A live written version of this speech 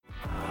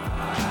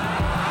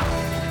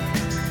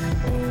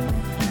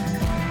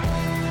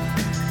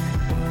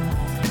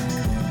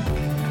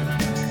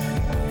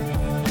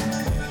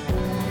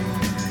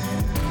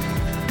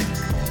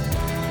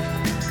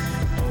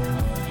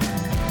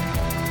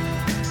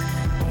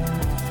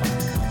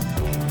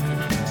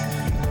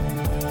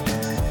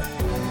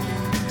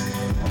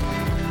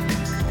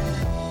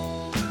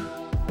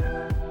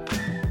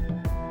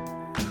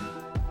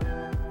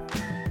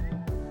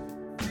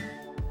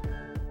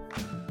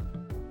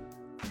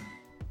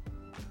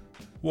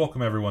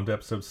Welcome everyone to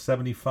episode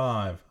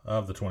 75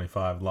 of the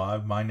 25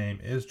 Live. My name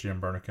is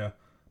Jim Bernica.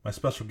 My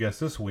special guest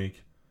this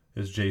week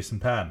is Jason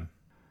Patton.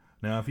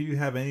 Now, if you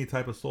have any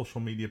type of social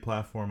media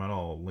platform at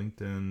all,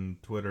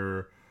 LinkedIn,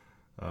 Twitter,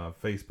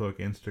 Facebook,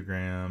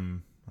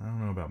 Instagram, I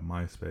don't know about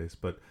MySpace,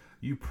 but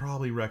you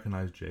probably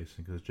recognize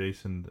Jason because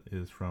Jason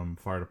is from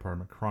Fire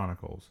Department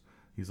Chronicles.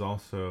 He's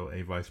also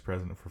a vice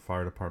president for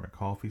Fire Department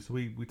Coffee. So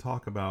we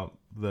talk about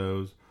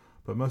those,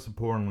 but most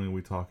importantly,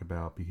 we talk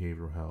about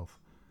behavioral health.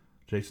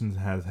 Jason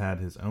has had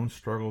his own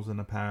struggles in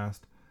the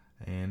past,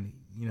 and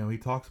he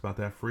talks about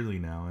that freely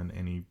now,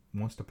 and he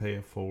wants to pay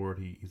it forward.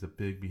 He's a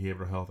big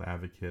behavioral health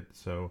advocate,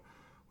 so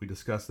we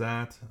discuss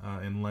that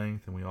in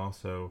length, and we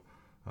also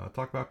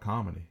talk about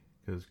comedy,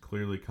 because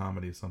clearly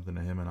comedy is something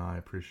that him and I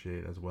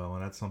appreciate as well,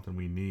 and that's something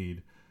we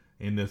need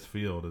in this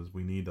field, is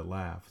we need to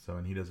laugh. So,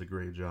 and he does a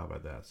great job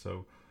at that.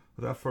 So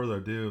without further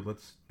ado,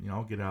 let's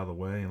I'll get out of the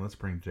way and let's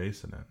bring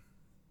Jason in.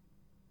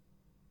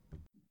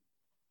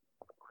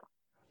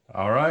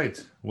 All right.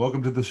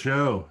 Welcome to the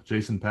show,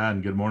 Jason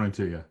Patton. Good morning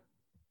to you.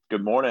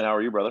 Good morning. How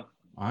are you, brother?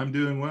 I'm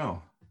doing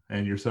well.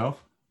 And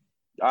yourself?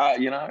 I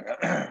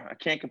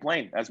can't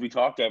complain. As we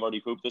talked, I've already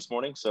pooped this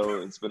morning,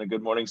 so it's been a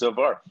good morning so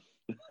far.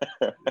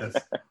 Yes.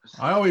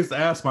 I always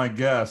ask my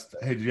guests,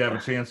 hey, did you have a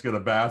chance to go to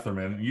the bathroom?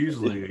 And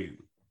usually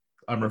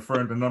I'm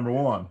referring to number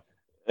one.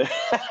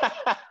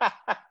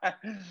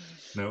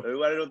 Nope.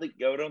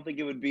 I don't think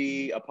it would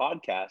be a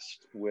podcast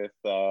with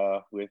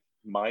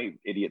my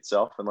idiot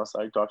self unless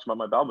I talked about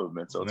my bowel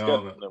movement. So it's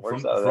good. It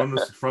works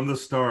from the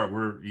start,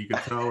 you can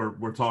tell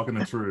we're talking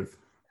the truth.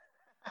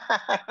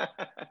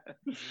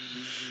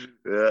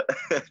 Yeah.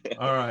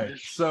 All right.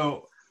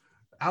 So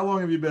how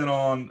long have you been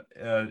on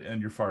in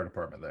your fire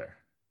department there?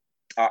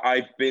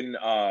 I've been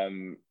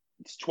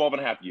it's 12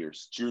 and a half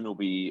years. June will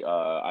be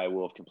I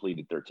will have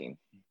completed 13.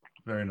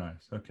 Very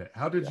nice. Okay.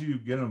 How did you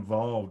get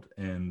involved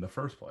in the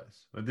first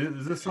place?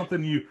 Is this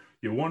something you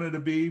wanted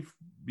to be,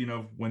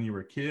 when you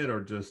were a kid,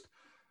 or just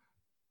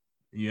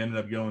you ended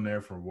up going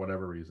there for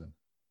whatever reason?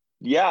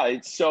 Yeah.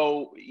 It's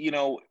so,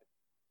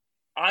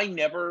 I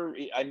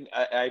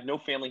have no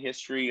family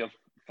history of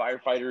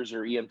firefighters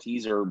or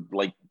EMTs or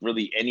like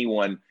really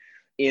anyone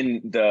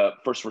in the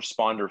first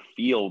responder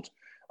field.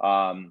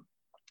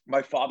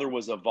 My father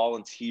was a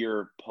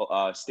volunteer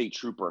state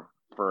trooper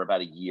for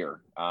about a year.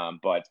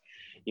 But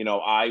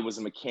I was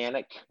a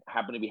mechanic,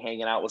 happened to be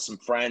hanging out with some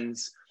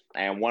friends,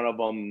 and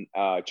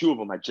two of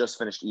them had just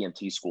finished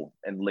EMT school,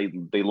 and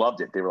they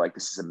loved it. They were like,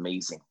 this is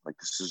amazing. Like,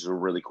 this is a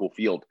really cool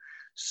field.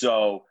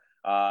 So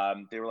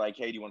they were like,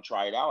 hey, do you want to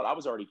try it out? I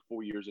was already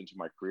 4 years into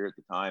my career at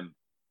the time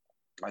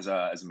as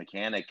a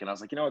mechanic. And I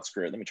was like, what,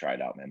 screw it. Let me try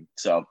it out, man.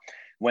 So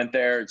went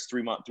there. It's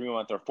 4 month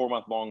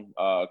long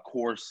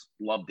course.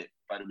 Loved it.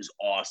 But it was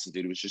awesome,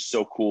 dude. It was just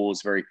so cool.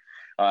 It's very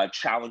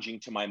challenging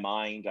to my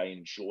mind. I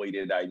enjoyed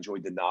it. I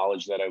enjoyed the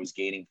knowledge that I was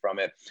gaining from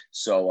it.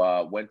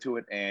 So went to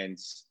it, and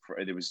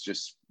it was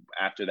just,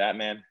 after that,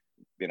 man,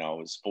 it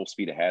was full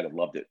speed ahead. I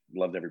loved it.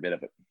 Loved every bit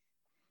of it.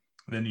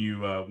 Then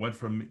you went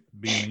from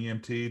being an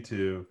EMT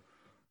to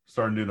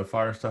starting doing the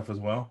fire stuff as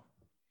well?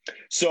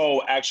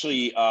 So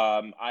actually,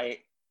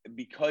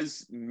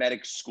 because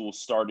medic school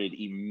started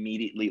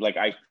immediately, like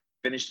I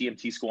finished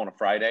EMT school on a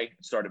Friday,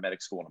 started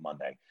medic school on a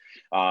Monday.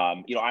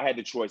 I had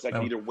the choice. I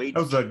could either wait.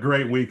 That was a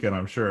great weekend,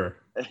 I'm sure.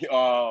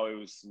 Oh, it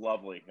was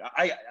lovely.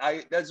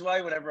 I that's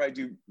why whenever I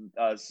do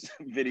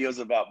videos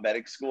about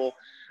medic school,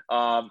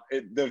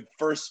 the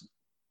first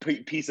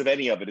piece of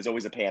any of it is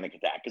always a panic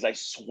attack, because I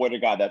swear to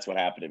God, that's what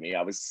happened to me.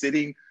 I was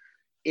sitting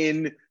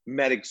in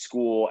medic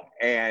school,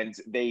 and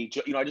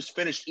I just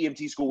finished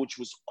EMT school, which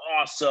was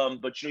awesome.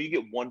 But you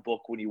get one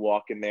book when you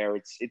walk in there.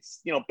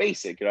 It's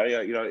basic,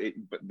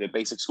 the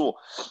basic school.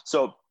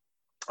 So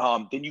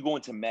then you go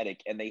into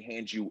medic, and they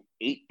hand you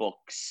 8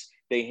 books.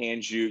 They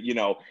hand you,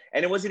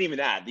 and it wasn't even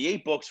that. The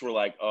 8 books were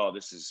like, oh,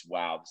 this is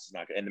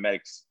not good. And the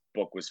medic's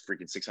book was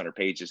freaking 600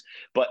 pages.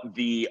 But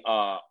it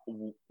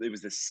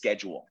was the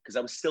schedule, because I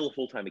was still a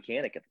full-time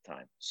mechanic at the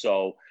time.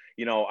 So,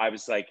 I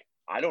was like,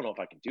 I don't know if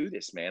I can do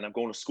this, man. I'm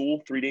going to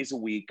school 3 days a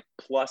week.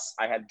 Plus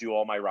I had to do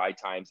all my ride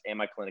times and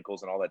my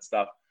clinicals and all that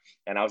stuff.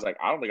 And I was like,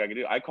 I don't think I can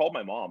do it. I called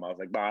my mom. I was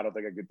like, I don't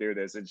think I could do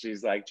this. And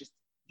she's like,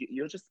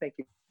 you'll just think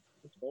it.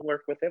 We'll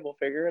work with it. We'll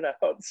figure it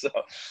out. So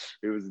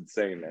it was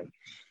insane, man.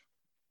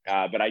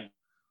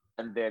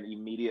 And then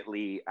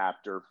immediately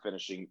after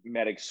finishing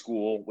medic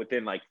school,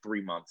 within like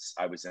 3 months,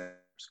 I was in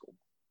school.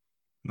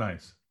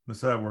 Nice.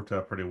 So that worked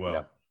out pretty well.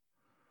 Yeah.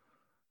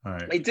 All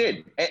right. It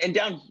did. And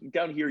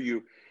down here,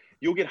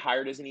 you'll get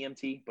hired as an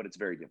EMT, but it's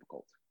very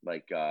difficult.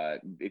 Like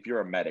if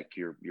you're a medic,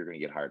 you're going to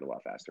get hired a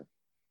lot faster.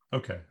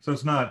 Okay. So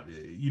it's not,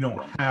 you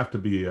don't have to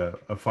be a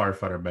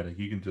firefighter medic.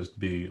 You can just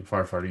be a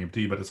firefighter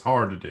EMT, but it's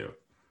hard to do.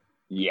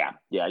 Yeah.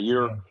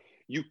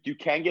 You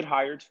can get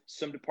hired.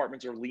 Some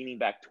departments are leaning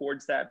back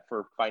towards that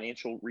for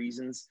financial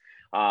reasons.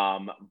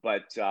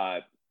 But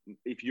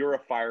if you're a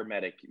fire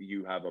medic,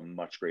 you have a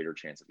much greater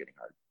chance of getting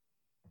hired.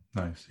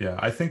 Nice. Yeah.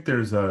 I think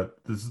this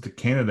is the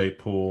candidate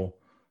pool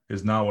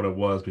is not what it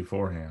was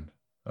beforehand.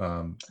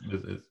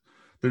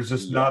 There's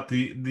just not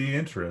the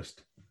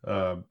interest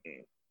with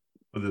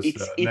this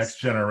next It's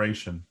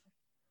generation?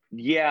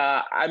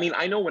 yeah. I mean,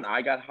 I know when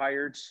I got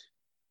hired,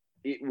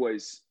 it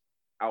was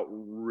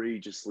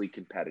outrageously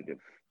competitive.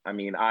 I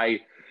mean,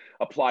 I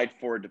applied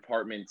for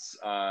departments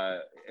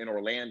in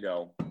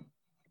Orlando,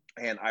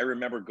 and I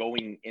remember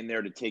going in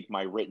there to take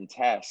my written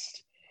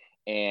test,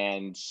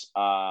 and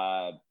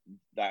I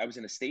was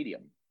in a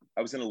stadium.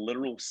 I was in a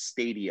literal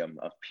stadium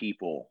of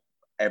people,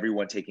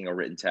 everyone taking a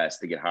written test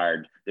to get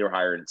hired. They were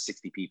hiring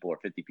 60 people or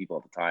 50 people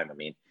at the time. I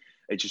mean,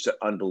 it's just an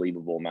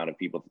unbelievable amount of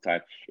people at the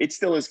time. It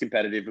still is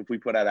competitive. If we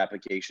put out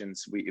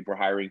applications, if we're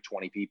hiring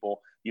 20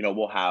 people,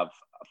 we'll have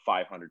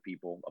 500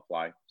 people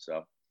apply.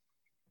 So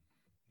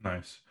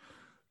Nice.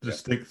 yeah,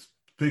 Just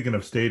thinking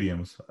of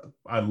stadiums,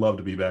 I'd love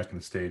to be back in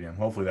the stadium.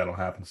 Hopefully that'll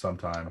happen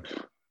sometime.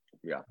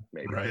 yeah,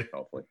 maybe, Right.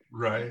 hopefully.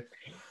 Right.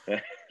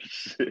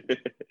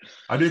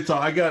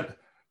 I got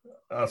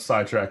a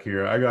sidetrack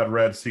here. I got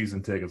Red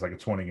season tickets, like a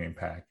 20 game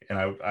pack. And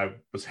I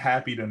was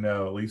happy to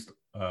know, at least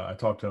I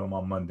talked to them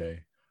on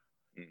Monday.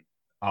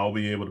 I'll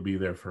be able to be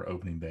there for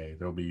opening day.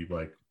 There'll be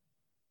like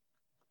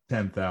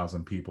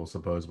 10,000 people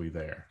supposedly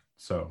there.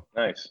 So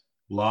Nice.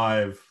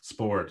 live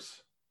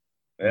sports,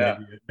 Yeah.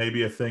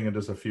 maybe a thing in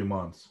just a few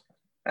months.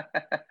 I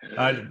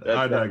That'd be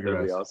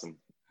digress. awesome.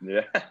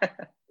 Yeah.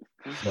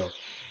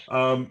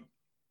 So,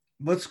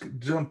 let's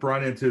jump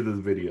right into the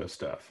video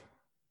stuff,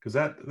 because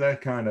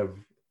that kind of,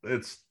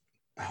 it's,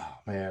 oh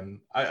man,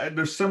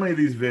 there's so many of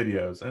these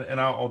videos, and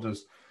I'll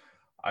just,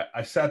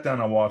 I sat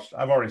down and watched.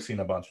 I've already seen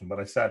a bunch of them,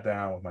 but I sat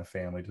down with my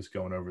family just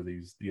going over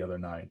these the other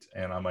night,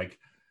 and I'm like,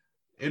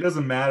 it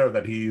doesn't matter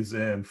that he's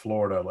in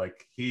Florida,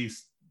 like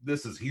he's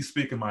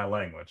speaking my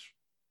language,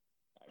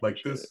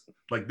 like this,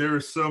 like there are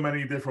so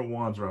many different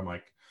ones where I'm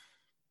like,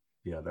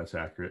 yeah, that's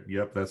accurate.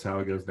 Yep, that's how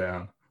it goes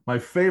down. My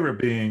favorite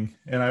being,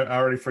 and I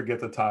already forget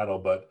the title,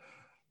 but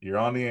you're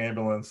on the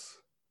ambulance,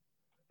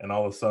 and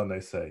all of a sudden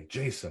they say,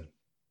 "Jason,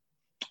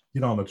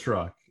 get on the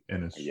truck,"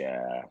 and it's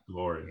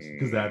glorious,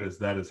 because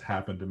that has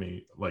happened to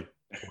me like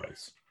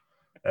twice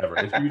ever.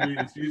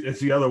 It's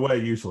the other way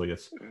usually.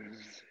 It's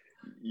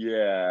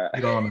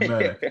get on the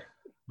medic.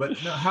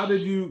 But no, how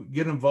did you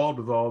get involved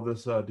with all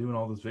this, doing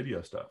all this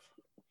video stuff?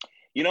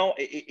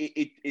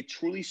 It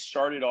truly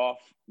started off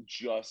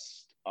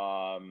just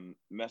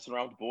messing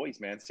around with boys,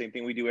 man. Same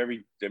thing we do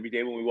every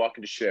day when we walk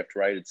into shift,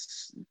 right?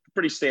 It's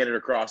pretty standard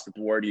across the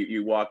board.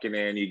 You walking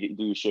in, you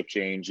do your shift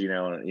change,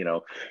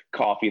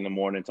 coffee in the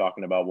morning,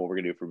 talking about what we're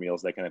gonna do for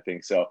meals, that kind of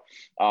thing. So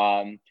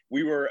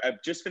we were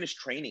just finished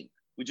training.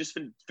 We just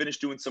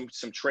finished doing some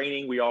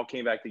training. We all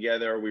came back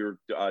together. We were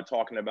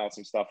talking about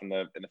some stuff in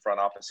the front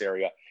office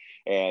area,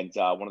 and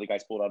one of the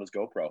guys pulled out his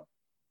GoPro.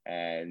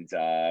 And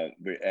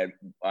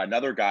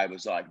another guy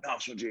was like,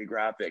 National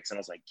Geographics, and I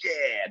was like,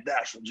 yeah,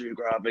 National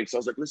Geographic. So I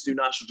was like, let's do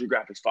National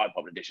Geographic's 5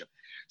 edition.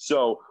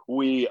 So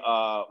we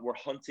were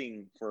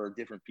hunting for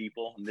different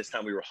people, and this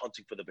time we were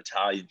hunting for the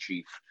battalion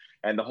chief.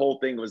 And the whole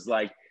thing was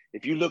like,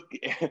 if you look,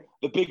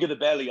 the bigger the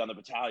belly on the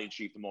battalion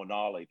chief, the more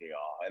gnarly they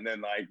are. And then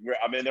like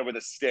I'm in there with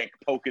a stick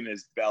poking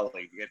his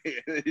belly,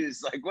 and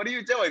he's like, "What are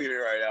you doing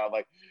here right now?" I'm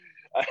like.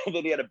 And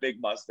then he had a big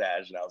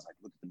mustache, and I was like,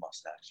 "Look at the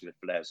mustache! If it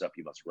flares up,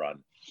 you must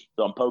run."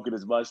 So I'm poking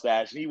his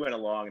mustache, and he went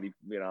along, and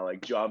he,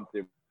 jumped,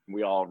 and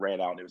we all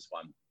ran out, and it was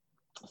fun.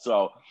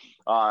 So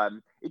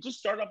it just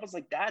started off as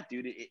like that,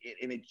 dude,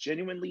 and it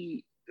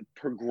genuinely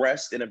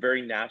progressed in a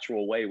very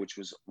natural way, which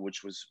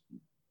was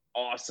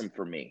awesome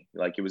for me.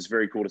 Like, it was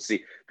very cool to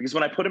see, because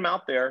when I put him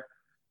out there,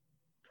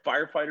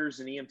 firefighters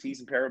and EMTs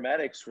and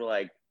paramedics were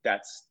like,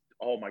 "That's."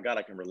 Oh my God,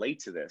 I can relate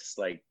to this.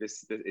 Like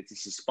this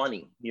is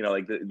funny,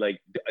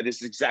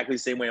 this is exactly the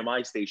same way on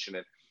my station.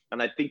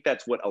 And I think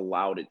that's what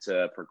allowed it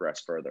to progress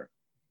further.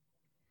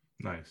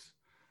 Nice.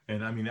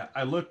 And I mean,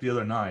 I looked the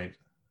other night,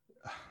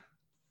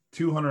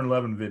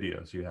 211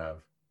 videos you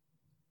have.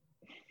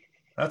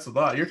 That's a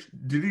lot.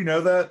 Did you know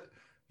that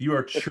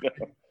you're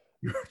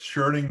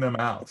churning them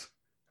out?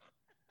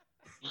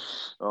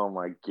 Oh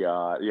my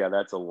God. Yeah,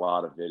 that's a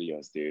lot of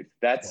videos, dude.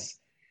 Is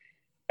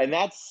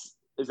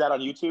that on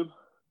YouTube?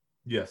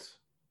 Yes.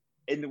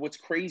 And what's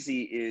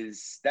crazy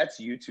is that's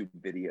YouTube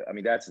video. I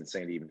mean, that's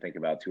insane to even think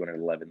about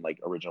 211 like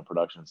original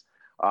productions.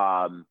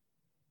 And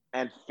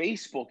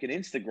Facebook and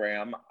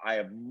Instagram, I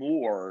have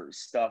more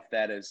stuff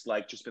that is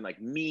like just been like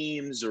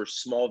memes or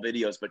small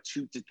videos, but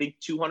to think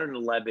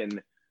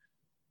 211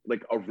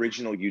 like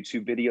original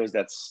YouTube videos,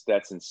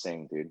 that's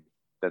insane, dude.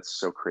 That's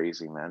so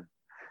crazy, man.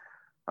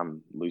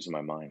 I'm losing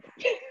my mind.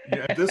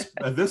 Yeah,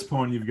 at this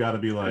point, you've got to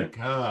be like,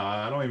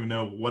 I don't even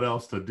know what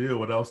else to do.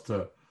 What else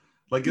to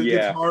like? It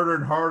gets harder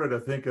and harder to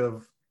think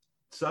of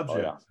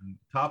subjects and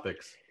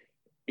topics.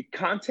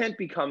 Content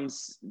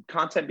becomes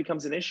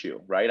an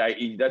issue,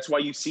 right? That's why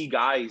you see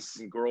guys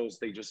and girls.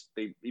 They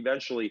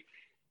eventually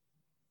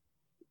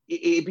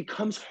it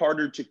becomes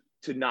harder to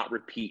not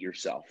repeat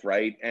yourself,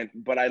 right?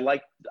 But I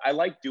like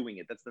doing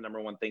it. That's the number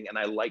one thing, and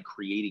I like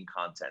creating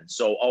content.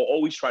 So I'll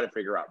always try to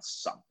figure out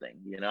something,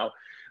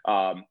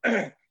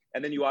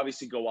 and then you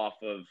obviously go off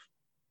of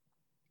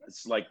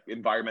it's like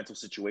environmental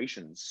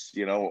situations,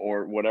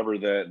 or whatever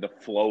the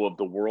flow of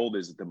the world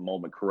is at the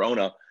moment.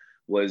 Corona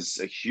was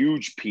a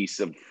huge piece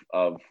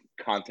of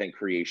content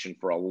creation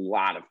for a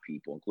lot of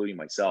people, including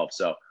myself.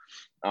 So,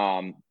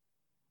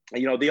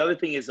 the other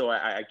thing is though,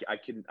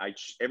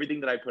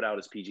 everything that I put out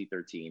is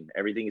PG-13.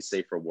 Everything is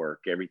safe for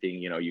work. Everything,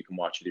 you can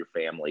watch with your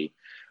family,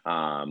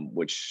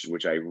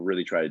 which I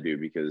really try to do,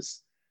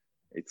 because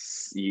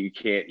you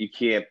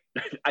can't.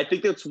 I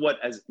think that's what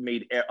has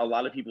made a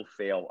lot of people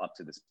fail up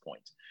to this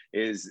point,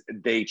 is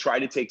they try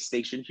to take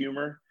station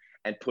humor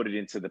and put it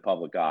into the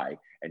public eye,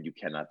 and you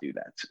cannot do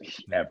that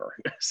ever.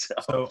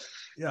 So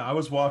yeah, I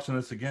was watching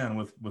this again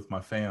with my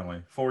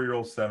family,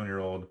 4-year-old,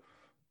 7-year-old.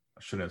 I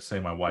shouldn't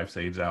say my wife's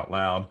age out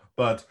loud,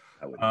 but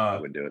I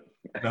wouldn't do it.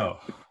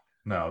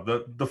 no.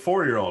 The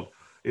 4-year-old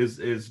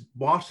is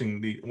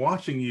watching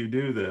you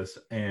do this,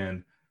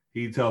 and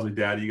he tells me,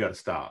 "Daddy, you got to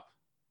stop."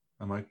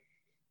 I'm like,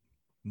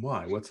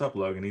 "Why? What's up,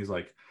 Logan?" He's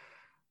like,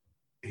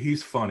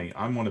 "He's funny.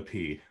 I'm gonna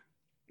pee."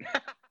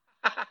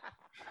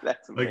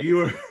 That's like amazing. you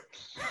were.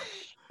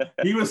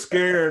 He was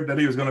scared that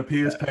he was going to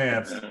pee his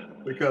pants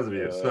because of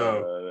you.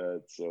 So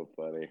that's so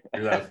funny.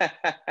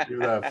 You're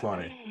that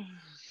funny.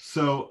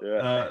 So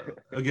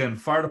again,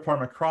 Fire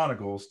Department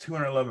Chronicles,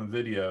 211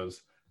 videos,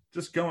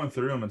 just going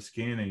through them and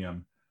scanning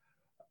them,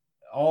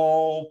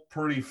 all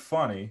pretty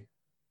funny.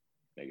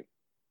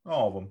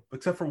 All of them,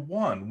 except for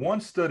one. One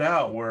stood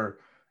out where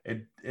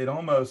it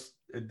almost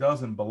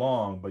doesn't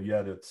belong, but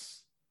yet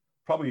it's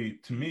probably,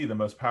 to me, the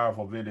most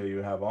powerful video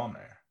you have on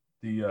there.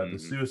 The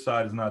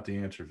suicide is not the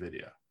answer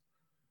video.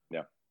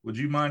 Yeah. Would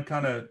you mind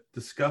kind of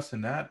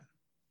discussing that?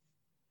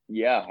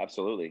 Yeah,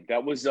 absolutely.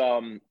 That was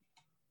a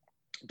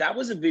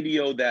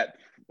video that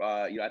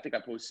I think I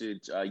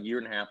posted a year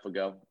and a half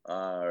ago.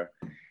 One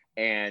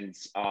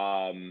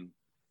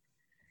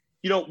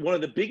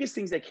of the biggest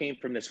things that came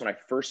from this when I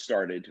first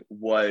started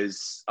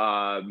was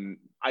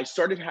I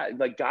started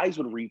guys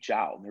would reach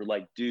out and they're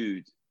like,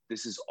 "Dude,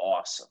 this is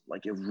awesome.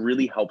 Like, it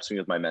really helps me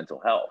with my mental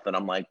health." And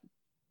I'm like,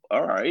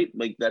 all right,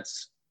 like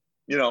that's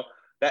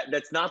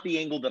not the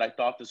angle that I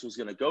thought this was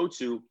going to go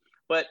to.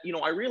 But,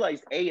 I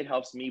realized, it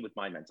helps me with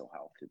my mental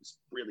health. It was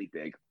really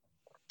big.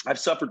 I've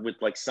suffered with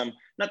some,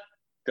 not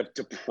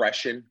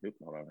depression.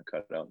 Hold on, I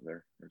cut it out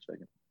there for a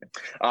second.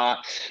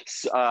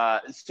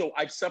 So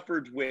I've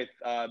suffered with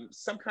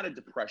some kind of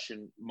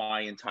depression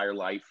my entire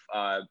life,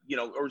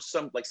 or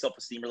some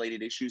self-esteem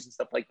related issues and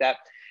stuff like that.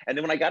 And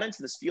then when I got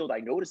into this field, I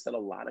noticed that a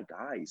lot of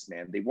guys,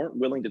 man, they weren't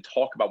willing to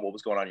talk about what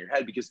was going on in your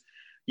head, because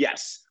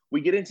yes, we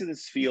get into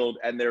this field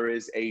and there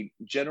is a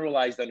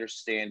generalized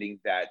understanding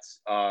that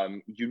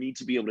you need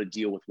to be able to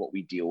deal with what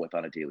we deal with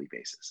on a daily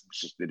basis.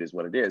 It is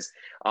what it is.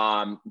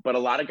 But a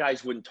lot of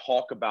guys wouldn't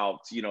talk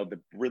about, the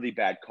really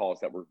bad calls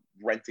that were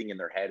renting in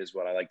their head, is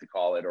what I like to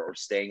call it, or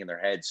staying in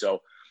their head.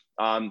 So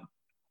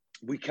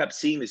we kept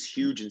seeing this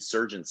huge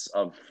insurgence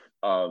of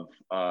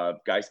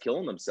guys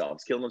killing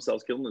themselves.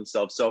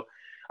 So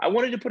I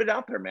wanted to put it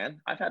out there,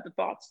 man. I've had the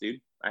thoughts, dude.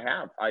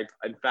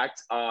 In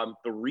fact,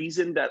 the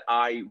reason that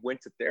I went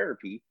to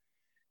therapy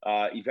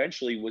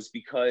eventually was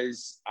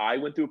because I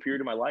went through a period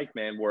of my life,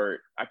 man,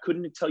 where I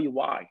couldn't tell you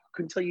why. I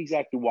couldn't tell you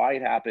exactly why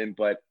it happened,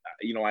 but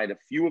I had a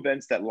few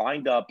events that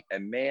lined up,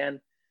 and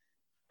man,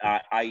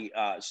 I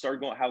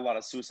started going to have a lot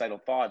of suicidal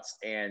thoughts.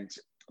 And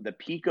the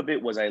peak of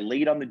it was I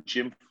laid on the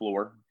gym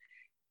floor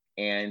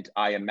and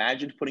I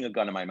imagined putting a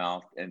gun in my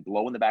mouth and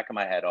blowing the back of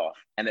my head off,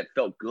 and it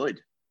felt good.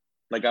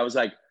 Like, I was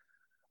like,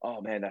 oh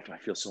man, I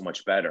feel so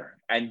much better.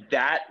 And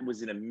that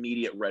was an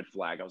immediate red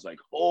flag. I was like,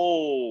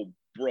 oh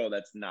bro,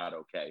 that's not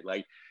okay.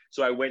 Like,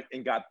 so I went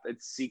and got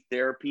seek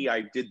therapy.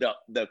 I did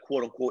the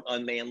quote unquote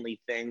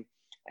unmanly thing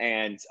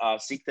and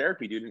seek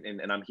therapy, dude.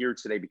 And I'm here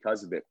today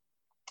because of it.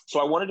 So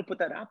I wanted to put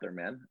that out there,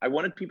 man. I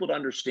wanted people to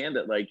understand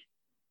that, like,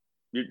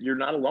 you're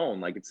not alone.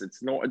 Like,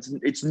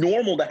 it's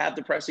normal to have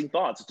depressing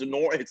thoughts.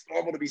 It's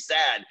normal to be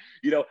sad,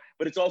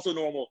 but it's also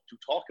normal to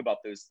talk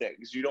about those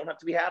things. You don't have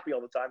to be happy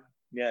all the time.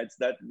 Yeah, it's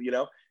that, you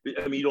don't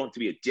have to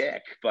be a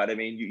dick, but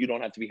you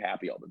don't have to be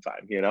happy all the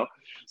time,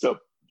 So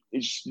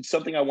it's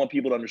something I want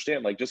people to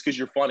understand. Like, just because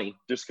you're funny,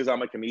 just because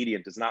I'm a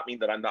comedian, does not mean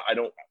that I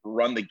don't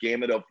run the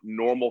gamut of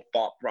normal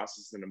thought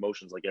processes and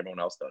emotions like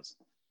everyone else does.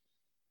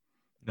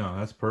 No,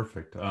 that's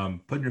perfect.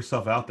 Putting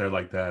yourself out there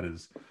like that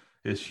is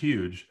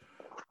huge.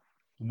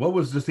 What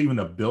was just even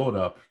the build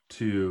up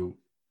to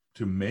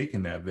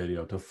making that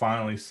video, to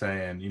finally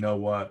saying, you know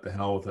what, the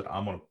hell with it,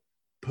 I'm gonna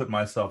put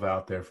myself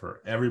out there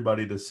for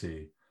everybody to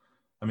see?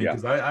 I mean,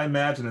 because I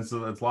imagine it's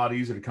a lot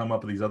easier to come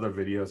up with these other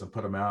videos and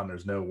put them out and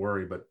there's no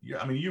worry, but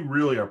you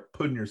really are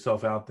putting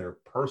yourself out there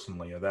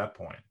personally at that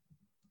point.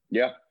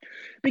 Yeah,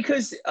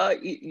 because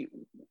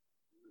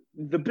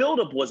the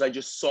buildup was, I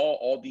just saw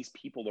all these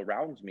people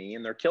around me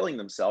and they're killing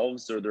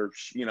themselves, or they're,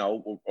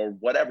 or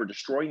whatever,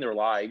 destroying their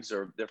lives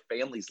or their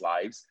families'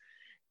 lives.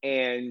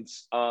 And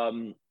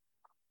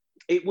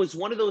it was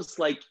one of those,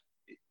 like,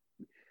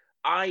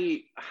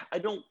 I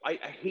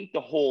hate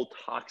the whole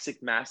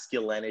toxic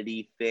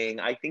masculinity thing.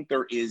 I think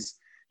there is,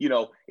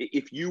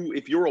 if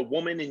you're a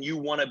woman and you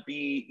want to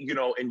be,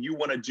 and you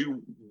want to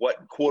do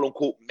what quote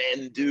unquote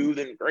men do,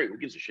 then great, who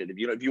gives a shit? If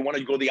you want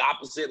to go the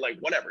opposite, like,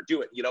 whatever,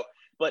 do it,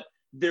 But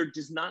there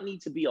does not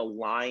need to be a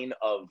line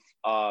of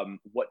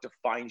what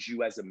defines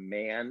you as a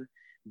man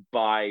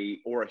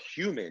or a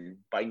human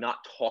by not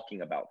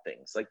talking about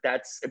things. Like,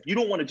 that's, if you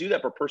don't want to do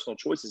that for personal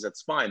choices,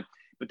 that's fine.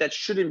 But that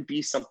shouldn't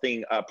be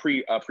something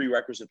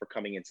prerequisite for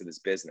coming into this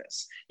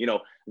business. You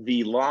know,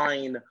 the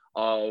line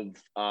of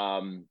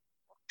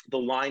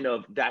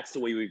that's the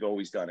way we've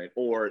always done it,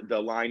 or the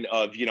line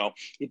of, you know,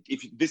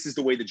 if this is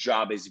the way the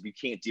job is, if you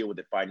can't deal with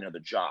it, find another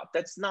job.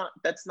 That's not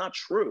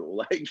true.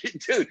 Like,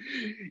 dude,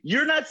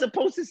 you're not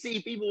supposed to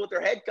see people with their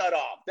head cut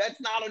off.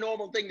 That's not a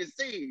normal thing to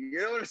see. You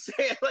know what I'm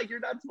saying? Like, you're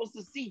not supposed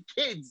to see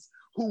kids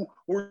who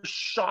were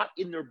shot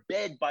in their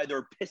bed by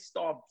their pissed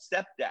off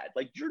stepdad.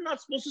 Like, you're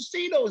not supposed to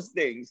see those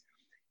things.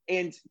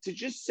 And to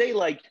just say,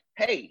 like,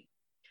 hey,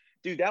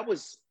 dude, that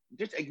was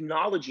just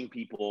acknowledging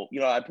people. You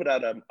know, I put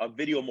out a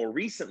video more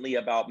recently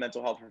about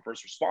mental health for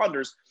first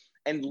responders,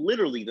 and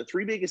literally the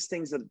 3 biggest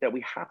things that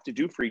we have to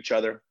do for each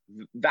other: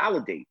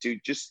 validate,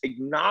 dude, just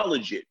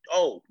acknowledge it.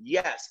 Oh,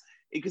 yes.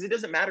 Because it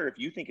doesn't matter if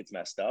you think it's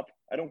messed up.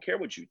 I don't care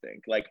what you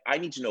think. Like, I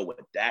need to know what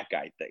that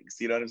guy thinks.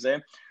 You know what I'm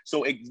saying?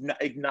 So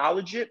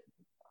acknowledge it,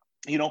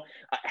 you know,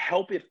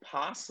 help if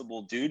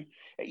possible, dude.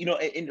 You know,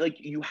 and like,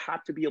 you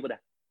have to be able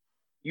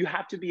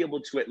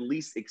to at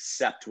least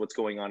accept what's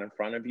going on in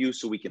front of you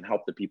so we can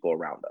help the people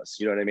around us.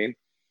 You know what I mean?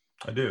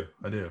 I do.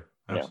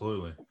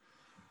 Absolutely. Yeah.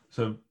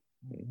 So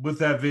with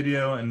that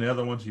video and the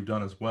other ones you've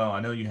done as well, I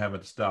know you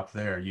haven't stopped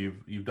there.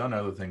 You've done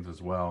other things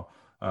as well.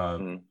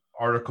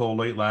 Article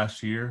late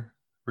last year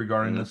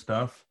regarding this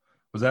stuff.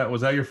 Was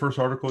that your first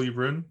article you've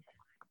written?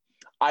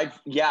 It's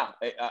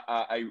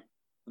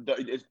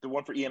the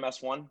one for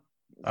EMS one.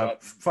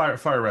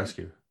 Fire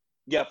rescue.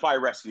 Yeah, fire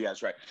rescue. Yeah,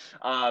 that's right.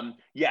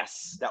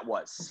 Yes, that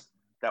was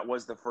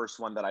the first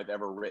one that I've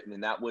ever written,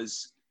 and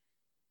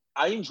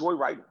I enjoy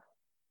writing.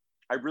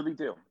 I really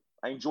do.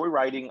 I enjoy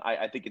writing.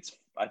 I think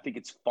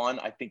it's fun.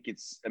 I think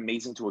it's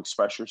amazing to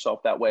express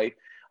yourself that way.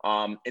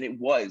 And it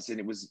was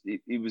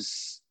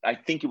I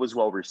think it was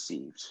well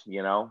received.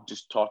 You know,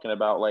 just talking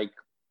about, like,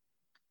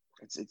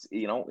 it's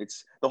you know,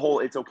 it's the whole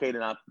it's okay to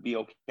not be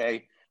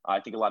okay. I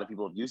think a lot of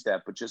people have used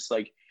that, but just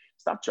like,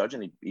 stop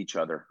judging each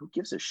other. Who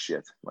gives a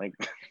shit? Like,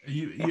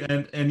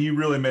 and you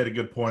really made a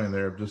good point in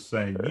there of just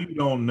saying you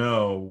don't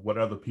know what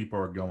other people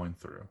are going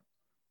through.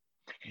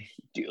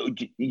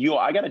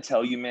 I got to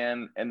tell you,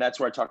 man, and that's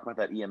where I talk about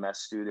that EMS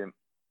student.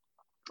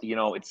 You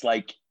know, it's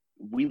like,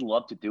 we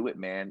love to do it,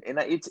 man, and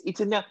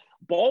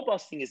ball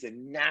busting is a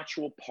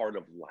natural part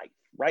of life,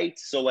 right?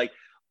 So, like,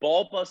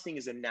 ball busting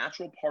is a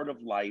natural part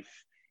of life.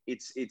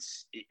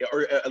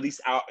 Or at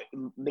least our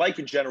life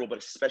in general, but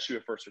especially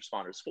with first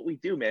responders. What we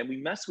do, man, we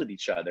mess with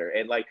each other,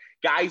 and like,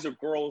 guys or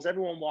girls,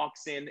 everyone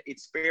walks in.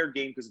 It's fair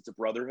game because it's a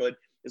brotherhood,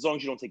 as long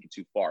as you don't take it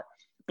too far.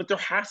 But there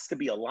has to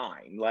be a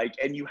line, like,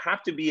 and you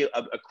have to be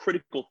a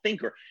critical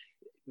thinker.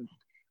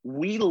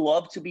 We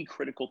love to be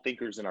critical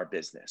thinkers in our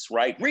business,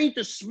 right? Read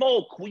the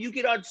smoke. When you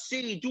get on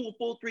scene, do a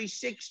full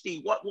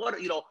 360. What,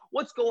 you know,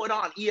 what's going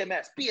on?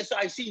 EMS,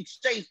 PSIC,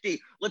 safety.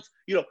 Let's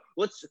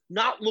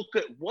not look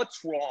at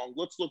what's wrong.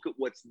 Let's look at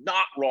what's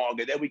not wrong.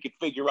 And then we can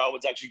figure out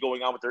what's actually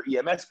going on with their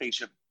EMS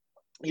patient,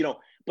 you know.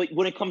 But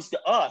when it comes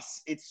to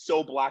us, it's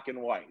so black and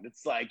white.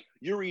 It's like,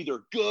 you're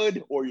either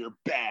good or you're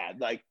bad.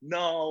 Like,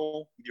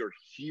 no, you're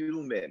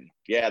human.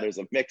 Yeah, there's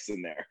a mix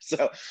in there.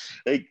 So,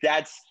 like,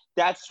 that's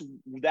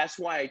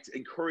why I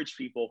encourage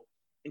people,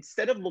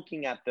 instead of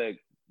looking at the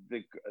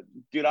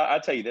dude,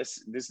 I'll tell you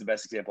this is the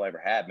best example I ever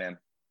had, man.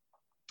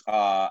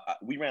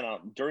 We ran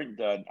out during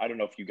I don't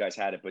know if you guys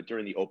had it, but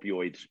during the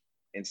opioid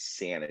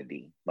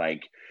insanity,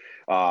 like,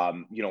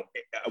 you know,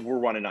 we're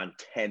running on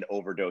 10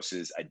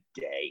 overdoses a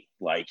day.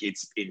 Like,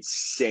 it's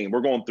insane. We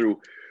were going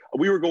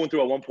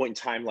through at one point in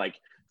time, like,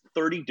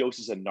 30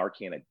 doses of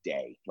Narcan a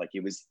day. Like,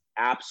 it was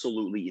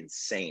absolutely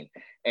insane.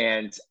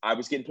 And I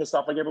was getting pissed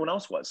off like everyone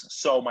else was.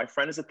 So my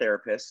friend is a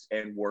therapist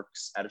and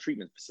works at a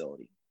treatment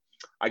facility.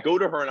 I go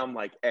to her and I'm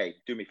like, hey,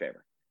 do me a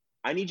favor.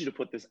 I need you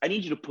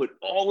to put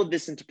all of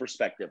this into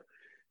perspective.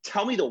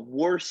 Tell me the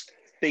worst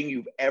thing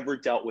you've ever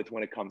dealt with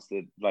when it comes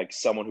to, like,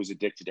 someone who's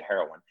addicted to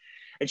heroin.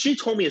 And she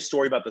told me a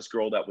story about this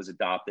girl that was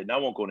adopted. And I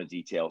won't go into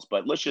details,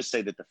 but let's just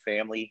say that the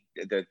family,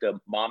 the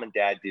mom and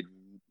dad did,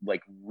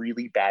 like,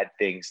 really bad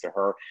things to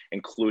her,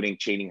 including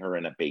chaining her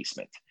in a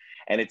basement.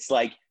 And it's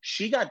like,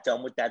 she got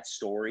done with that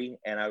story.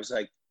 And I was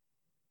like,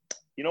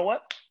 you know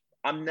what?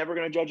 I'm never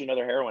going to judge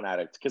another heroin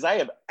addict, because I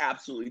have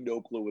absolutely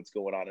no clue what's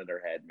going on in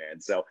their head,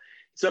 man. So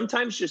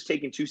sometimes just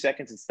taking 2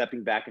 seconds and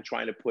stepping back and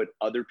trying to put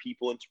other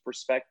people into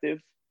perspective,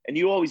 and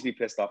you always be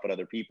pissed off at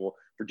other people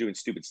for doing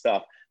stupid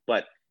stuff,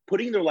 but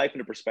putting their life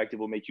into perspective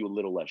will make you a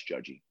little less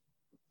judgy.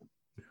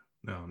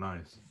 No,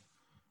 nice.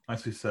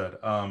 Nicely said.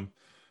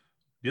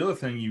 The other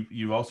thing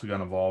you've also got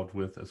involved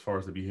with, as far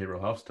as the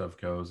behavioral health stuff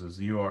goes, is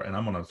you are, and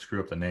I'm going to screw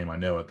up the name, I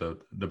know it,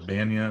 the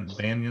Banyan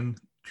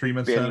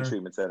Treatment Center. Banyan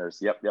Treatment Centers.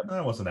 Yep.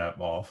 That wasn't that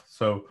off.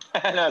 So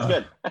no, it's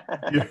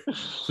good.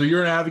 So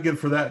you're an advocate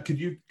for that. Could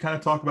you kind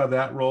of talk about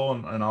that role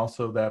and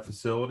also that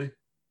facility?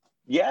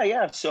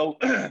 Yeah. So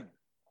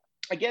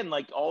again,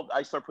 like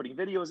I start putting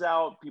videos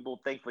out.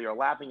 People thankfully are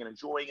laughing and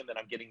enjoying, and then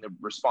I'm getting the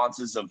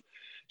responses of,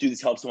 dude,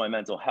 this helps with my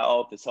mental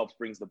health. This helps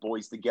brings the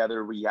boys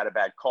together. We had a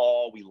bad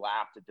call. We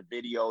laughed at the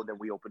video. Then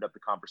we opened up the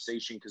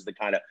conversation because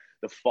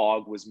the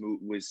fog was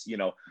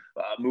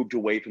moved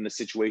away from the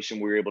situation.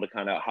 We were able to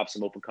kind of have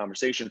some open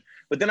conversation.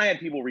 But then I had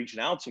people reaching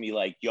out to me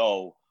like,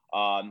 yo,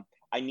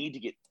 I need to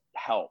get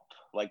help.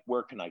 Like,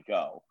 where can I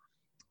go?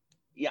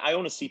 Yeah, I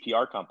own a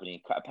CPR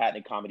company,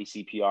 Patton Comedy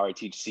CPR. I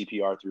teach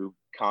CPR through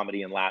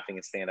comedy and laughing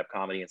and stand-up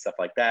comedy and stuff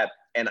like that.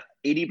 And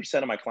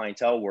 80% of my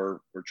clientele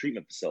were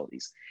treatment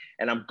facilities.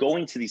 And I'm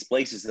going to these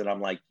places that I'm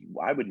like,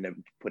 I would never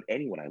put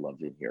anyone I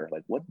loved in here.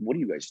 Like, what are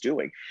you guys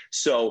doing?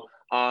 So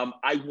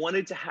I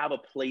wanted to have a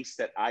place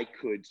that I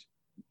could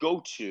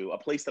go to, a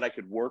place that I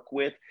could work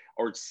with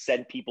or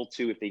send people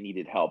to if they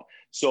needed help.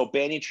 So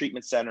Banyan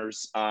Treatment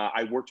Centers,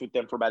 I worked with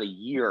them for about a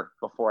year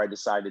before I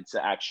decided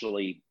to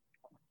actually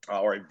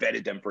or I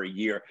vetted them for a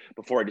year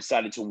before I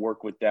decided to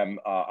work with them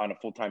on a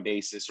full-time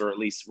basis, or at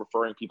least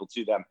referring people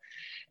to them.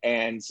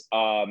 And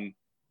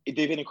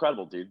they've been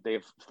incredible, dude. They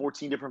have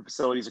 14 different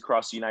facilities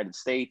across the United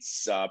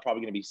States, probably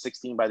going to be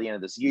 16 by the end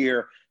of this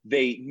year.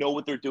 They know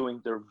what they're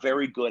doing. They're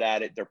very good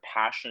at it. They're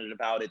passionate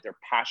about it. They're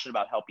passionate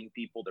about helping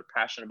people. They're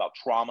passionate about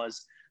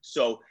traumas.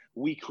 So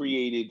we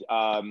created,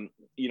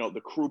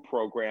 the crew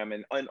program,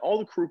 and all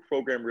the crew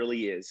program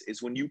really is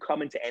when you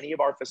come into any of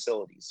our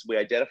facilities, we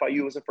identify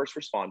you as a first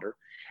responder,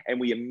 and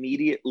we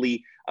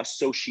immediately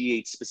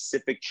associate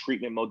specific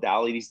treatment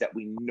modalities that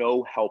we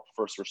know help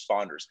first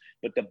responders.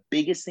 But the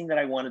biggest thing that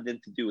I wanted them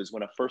to do is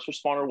when a first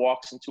responder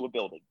walks into a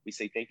building, we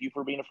say, thank you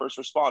for being a first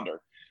responder,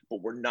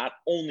 but we're not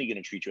only going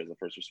to treat you as a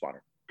first responder,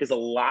 because a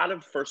lot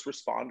of first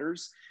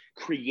responders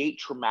create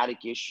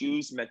traumatic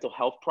issues, mental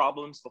health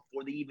problems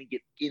before they even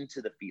get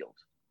into the field.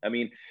 I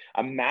mean,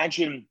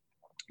 imagine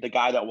the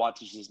guy that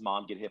watches his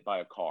mom get hit by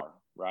a car,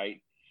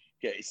 right?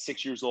 He's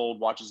 6 years old,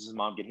 watches his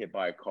mom get hit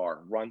by a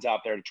car, runs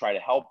out there to try to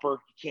help her.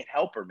 He can't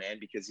help her, man,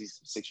 because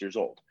he's 6 years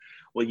old.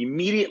 Well, he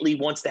immediately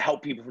wants to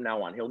help people from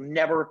now on. He'll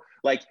never,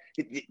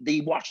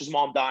 they watch his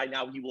mom die.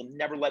 Now he will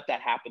never let that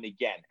happen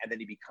again. And then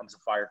he becomes a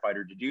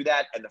firefighter to do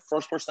that. And the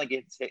first person that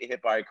gets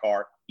hit by a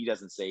car, he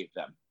doesn't save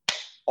them.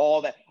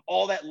 All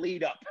that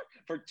lead up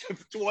for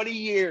 20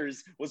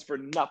 years was for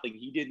nothing.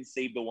 He didn't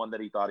save the one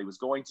that he thought he was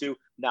going to.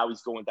 Now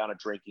he's going down a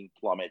drinking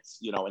plummets,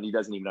 and he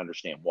doesn't even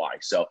understand why.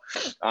 So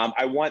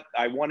I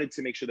wanted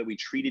to make sure that we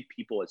treated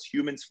people as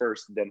humans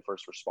first, then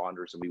first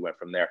responders, and we went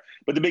from there.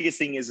 But the biggest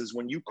thing is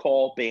when you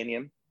call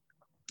Banyan,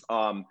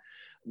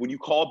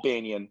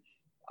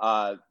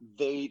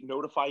 they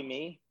notify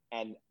me,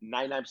 and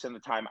 99% of the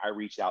time I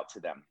reach out to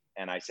them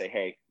and I say,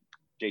 hey,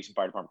 Jason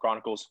Fire Department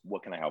Chronicles,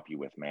 what can I help you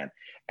with, man?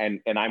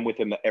 And I'm with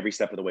them every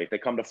step of the way. If they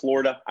come to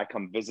Florida, I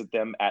come visit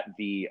them at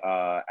the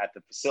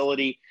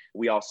facility.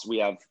 We have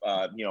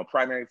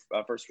primary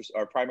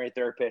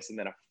therapist, and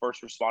then a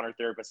first responder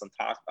therapist on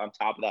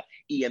top of that,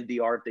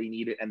 EMDR if they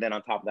need it, and then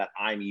on top of that,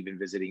 I'm even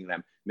visiting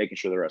them, making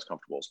sure they're as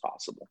comfortable as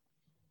possible.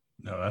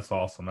 No, that's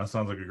awesome. That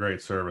sounds like a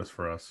great service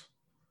for us.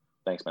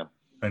 Thanks, man.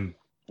 And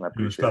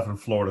your stuff in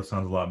Florida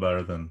sounds a lot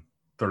better than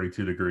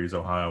 32 degrees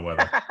Ohio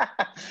weather.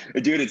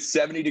 Dude, it's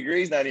 70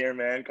 degrees down here,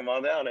 man. Come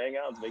on down, hang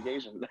out. It's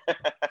vacation.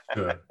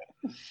 Good.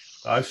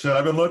 I've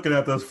been looking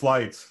at those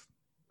flights.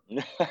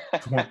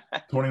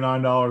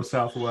 $29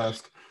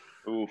 Southwest.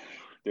 Oof,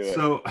 do it.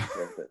 So,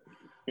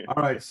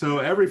 all right. So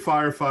not every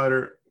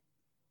firefighter,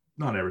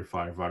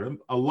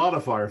 a lot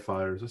of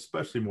firefighters,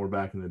 especially more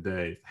back in the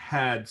day,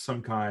 had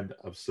some kind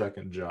of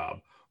second job.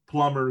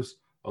 Plumbers,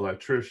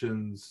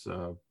 electricians,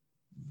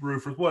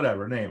 roofers,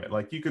 whatever, name it.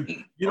 Like you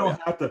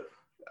don't have to.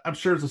 I'm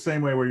sure it's the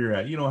same way where you're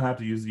at. You don't have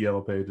to use the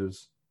yellow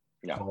pages.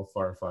 Yeah. Call a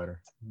firefighter,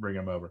 bring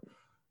them over.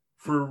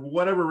 For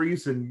whatever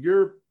reason,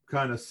 your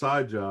kind of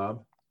side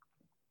job,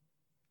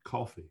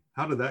 coffee.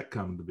 How did that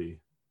come to be?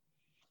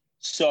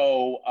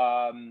 So,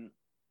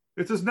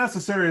 it's as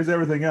necessary as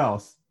everything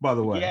else, by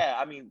the way. Yeah,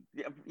 I mean,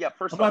 yeah.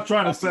 First, I'm not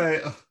trying to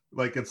say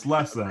like it's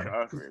less than.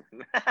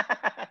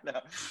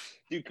 No.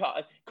 Dude,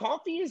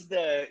 coffee is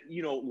the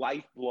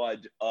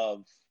lifeblood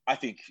of, I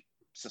think,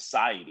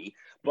 society,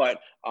 but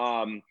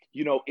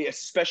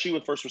especially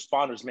with first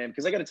responders, man,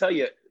 because I got to tell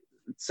you,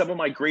 some of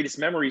my greatest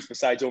memories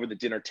besides over the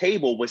dinner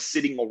table was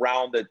sitting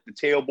around the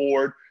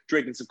tailboard,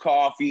 drinking some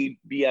coffee,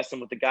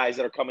 BSing with the guys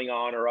that are coming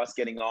on or us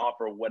getting off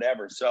or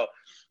whatever. So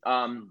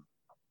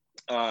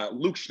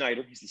Luke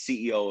Schneider, he's the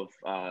CEO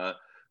of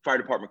Fire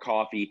Department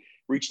Coffee,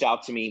 reached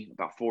out to me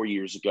about 4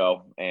 years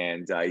ago,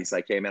 and he's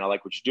like, hey, man, I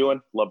like what you're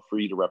doing. Love for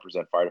you to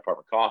represent Fire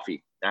Department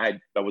Coffee. I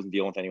wasn't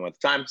dealing with anyone at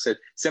the time. Said,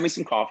 send me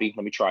some coffee.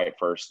 Let me try it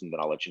first, and then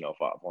I'll let you know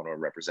if I want to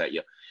represent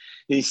you.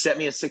 He sent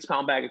me a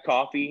 6-pound bag of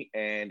coffee,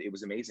 and it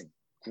was amazing.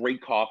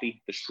 Great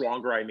coffee. The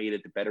stronger I made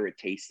it, the better it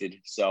tasted.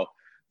 So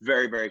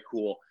very, very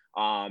cool.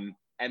 And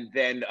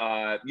then,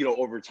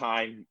 over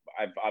time,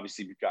 I'm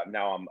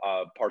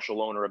a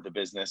partial owner of the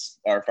business,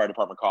 our Fire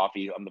Department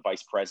Coffee. I'm the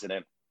vice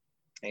president.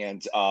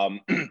 And,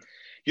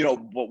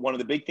 one of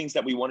the big things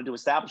that we wanted to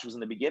establish was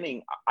in the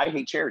beginning, I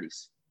hate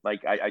charities.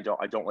 Like I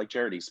don't like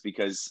charities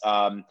because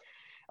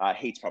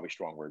Hate's probably a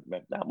strong word,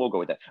 but we'll go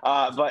with that.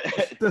 But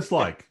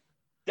Dislike.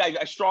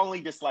 I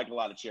strongly dislike a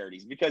lot of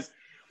charities because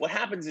what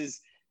happens is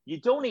you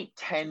donate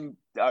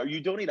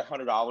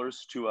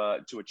 $100 to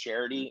a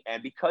charity,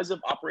 and because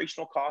of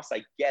operational costs,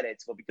 I get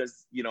it. Well,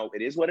 because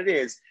it is what it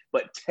is,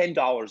 but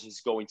 $10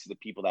 is going to the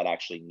people that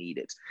actually need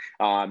it.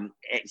 And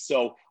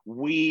so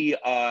we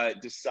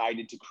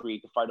decided to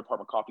create the Fire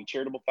Department Coffee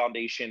Charitable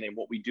Foundation, and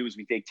what we do is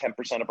we take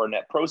 10% of our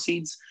net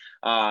proceeds,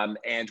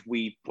 and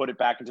we put it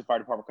back into Fire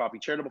Department Coffee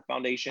Charitable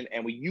Foundation,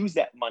 and we use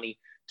that money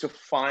to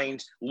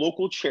find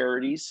local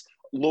charities,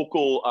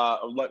 local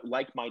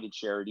like-minded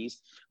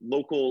charities,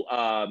 local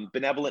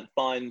benevolent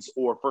funds,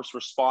 or first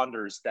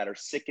responders that are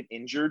sick and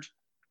injured,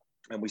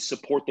 and we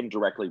support them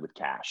directly with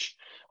cash.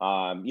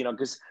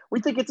 Because we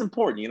think it's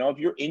important. If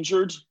you're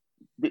injured,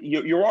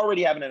 you're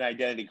already having an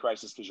identity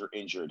crisis because you're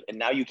injured, and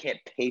now you can't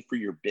pay for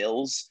your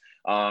bills.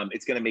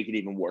 It's going to make it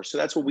even worse. So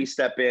that's where we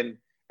step in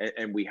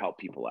and we help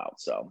people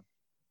out. So,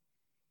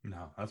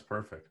 no, that's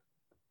perfect.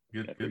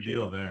 Good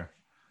deal there.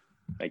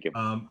 Thank you.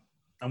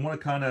 I want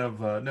to kind of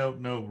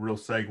no real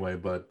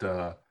segue,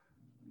 but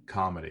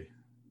comedy.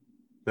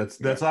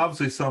 That's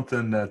obviously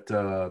something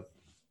that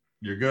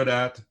you're good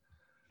at.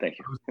 Thank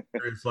you.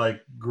 It's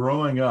like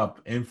growing up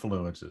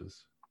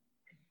influences.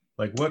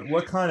 Like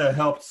what kind of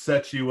helped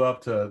set you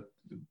up to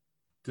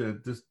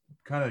just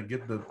kind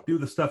of do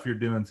the stuff you're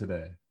doing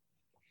today?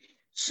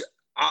 So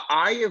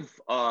I have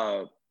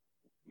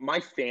my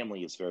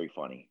family is very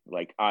funny.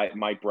 Like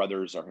my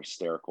brothers are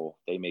hysterical.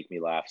 They make me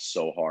laugh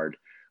so hard.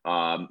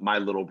 My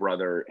little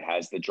brother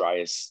has the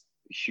driest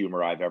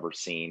humor I've ever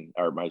seen,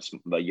 or my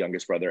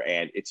youngest brother,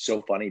 and it's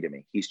so funny to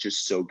me. He's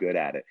just so good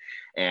at it.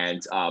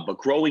 And but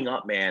growing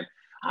up, man,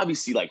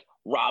 obviously like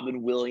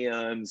Robin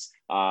Williams,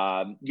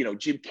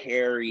 Jim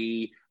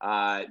Carrey,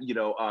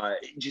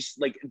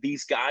 just like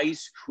these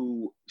guys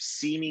who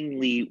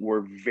seemingly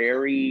were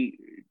very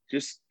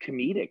just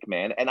comedic,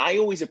 man. And I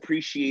always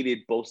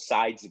appreciated both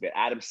sides of it.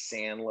 Adam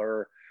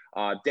Sandler,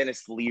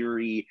 Dennis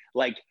Leary,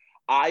 like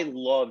I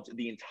loved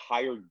the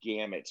entire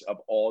gamut of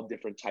all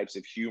different types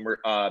of humor.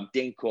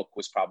 Dane Cook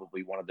was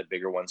probably one of the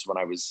bigger ones when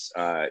I was,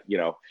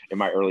 in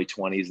my early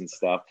 20s and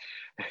stuff.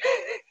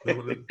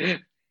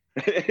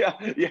 Yeah,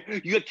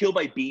 you got killed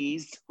by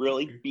bees,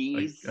 really?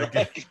 Bees? I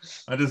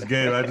just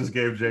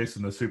gave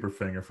Jason the super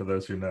finger for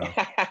those who know.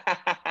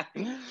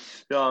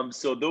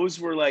 So those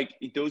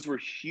were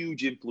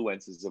huge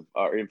influences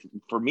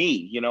for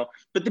me,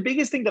 But the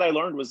biggest thing that I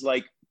learned was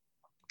like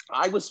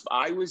I was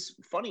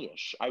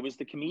funny-ish. I was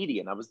the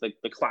comedian. I was the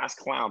class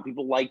clown.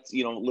 People liked,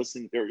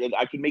 listen, or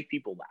I could make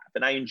people laugh,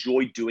 and I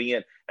enjoyed doing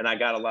it. And I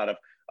got a lot of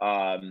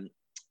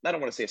I don't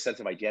want to say a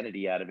sense of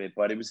identity out of it,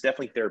 but it was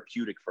definitely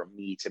therapeutic for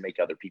me to make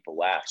other people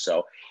laugh.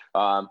 So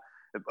I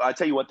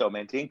tell you what, though,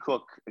 man, Dane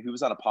Cook, he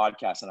was on a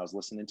podcast and I was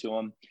listening to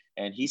him,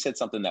 and he said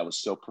something that was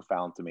so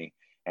profound to me.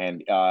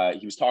 And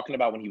he was talking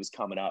about when he was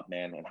coming up,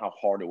 man, and how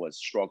hard it was,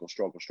 struggle.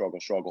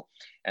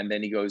 And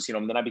then he goes,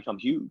 then I become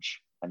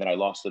huge, and then I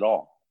lost it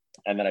all.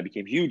 And then I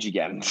became huge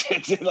again.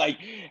 And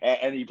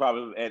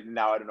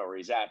now I don't know where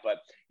he's at, but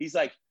he's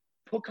like,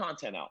 put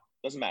content out.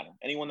 Doesn't matter.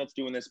 Anyone that's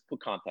doing this,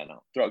 put content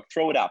out.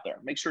 Throw it out there.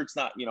 Make sure it's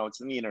not, it's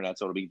in the internet,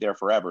 so it'll be there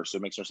forever. So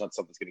make sure it's not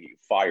something that's going to get you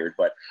fired.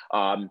 But,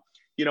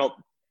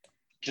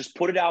 just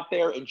put it out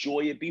there.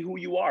 Enjoy it. Be who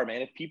you are,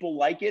 man. If people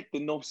like it,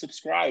 then they'll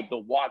subscribe.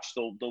 They'll watch.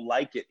 They'll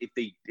like it.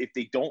 If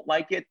they don't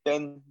like it,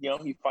 then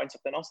you find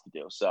something else to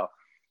do. So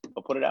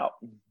I'll put it out.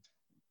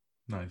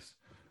 Nice.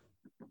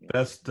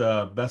 Best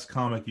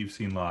comic you've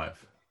seen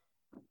live.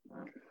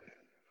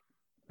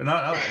 And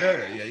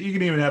you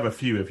can even have a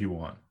few if you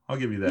want. I'll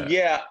give you that.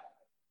 Yeah.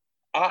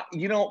 I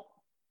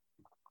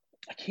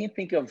can't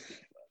think of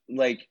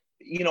I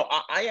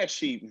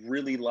actually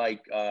really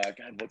like God,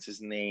 what's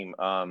his name?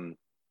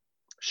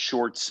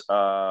 Shorts.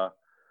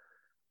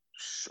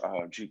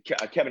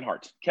 Kevin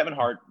Hart. Kevin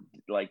Hart,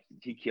 like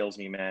he kills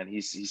me, man.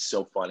 He's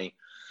so funny.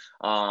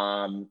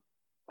 I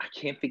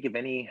can't think of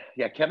any.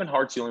 Yeah, Kevin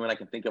Hart's the only one I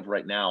can think of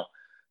right now.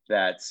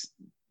 That's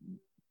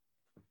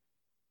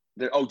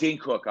there. Oh, Dane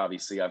Cook,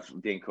 obviously.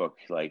 Dane Cook.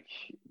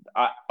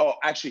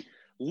 Actually,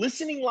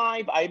 listening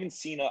live. I haven't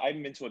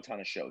been to a ton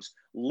of shows.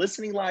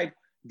 Listening live,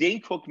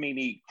 Dane Cook made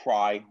me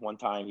cry one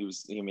time. He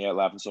made me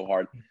laughing so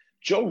hard.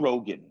 Joe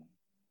Rogan.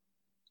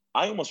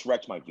 I almost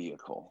wrecked my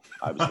vehicle.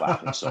 I was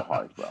laughing so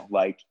hard, bro.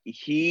 Like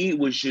he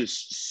was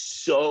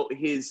just so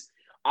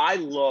I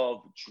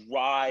love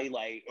dry,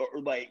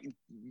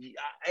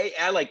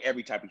 I like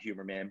every type of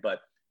humor, man.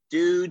 But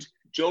dude,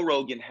 Joe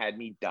Rogan had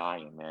me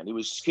dying, man. It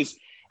was because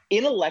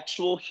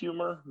intellectual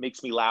humor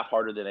makes me laugh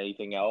harder than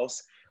anything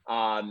else.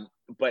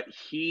 But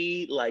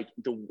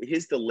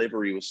his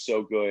delivery was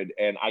so good,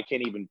 and I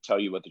can't even tell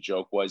you what the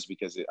joke was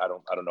because I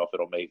don't know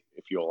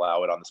if you'll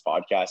allow it on this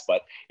podcast,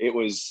 but it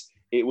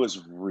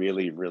was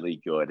really, really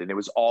good. And it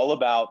was all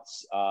about,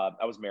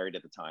 I was married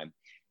at the time,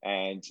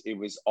 and it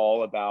was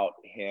all about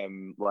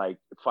him, like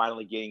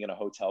finally getting in a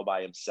hotel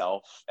by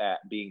himself at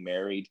being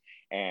married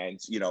and,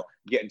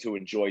 getting to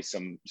enjoy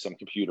some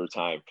computer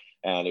time.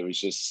 And it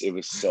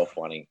was so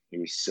funny. He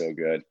was so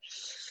good.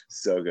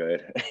 So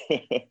good.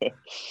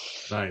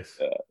 Nice.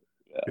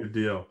 Yeah. Good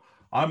deal.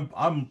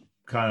 I'm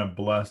kind of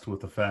blessed with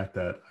the fact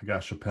that I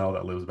got Chappelle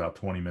that lives about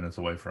 20 minutes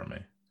away from me.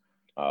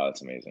 Oh,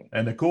 that's amazing.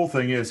 And the cool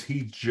thing is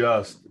he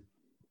just,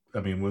 I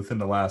mean, within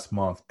the last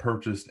month,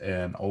 purchased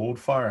an old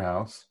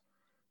firehouse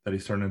that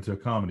he's turned into a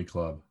comedy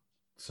club.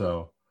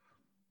 So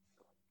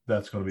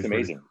that's going to It's be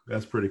pretty, amazing.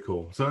 that's pretty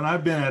cool. So, and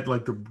I've been at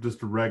like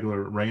just a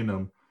regular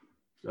random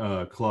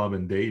club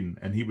in Dayton,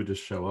 and he would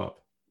just show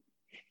up.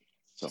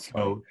 So So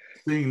funny.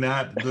 seeing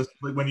that, just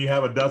like when you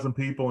have a dozen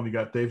people and you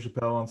got Dave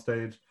Chappelle on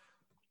stage,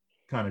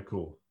 kind of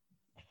cool.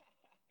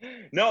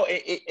 No,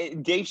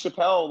 Dave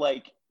Chappelle,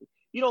 like,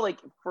 like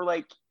for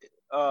like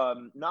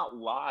not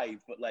live,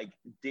 but like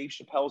Dave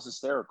Chappelle's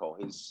hysterical.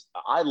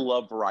 I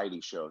love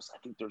variety shows. I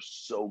think they're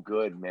so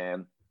good,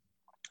 man.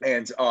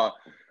 And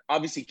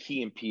obviously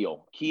Key and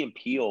Peele. Key and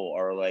Peele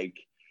are like,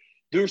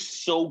 they're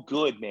so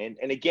good, man.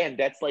 And again,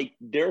 that's like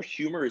their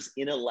humor is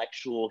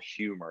intellectual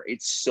humor.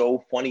 It's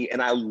so funny.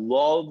 And I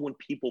love when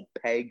people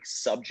peg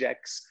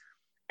subjects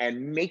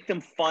and make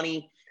them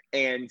funny,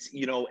 and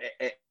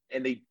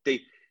and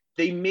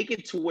they make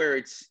it to where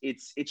it's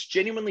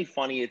genuinely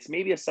funny. It's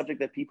maybe a subject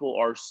that people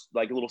are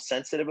like a little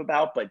sensitive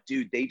about, but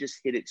dude, they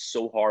just hit it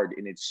so hard,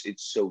 and it's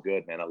so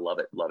good, man. I love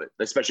it,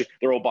 especially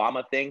their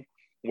Obama thing,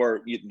 where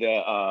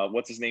the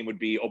what's his name would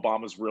be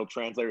Obama's real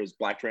translator, his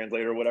black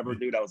translator or whatever.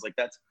 Dude, I was like,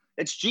 that's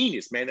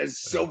genius, man. That's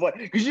so fun,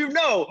 because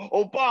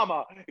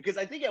Obama, because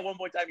I think at one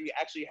point in time he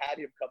actually had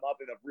him come up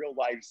in a real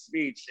life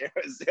speech.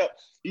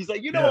 He's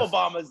like, Yes.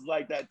 Obama's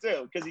like that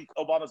too, because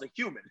Obama's a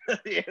human.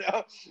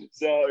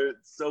 So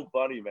it's so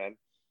funny, man.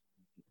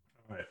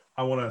 All right,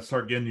 I want to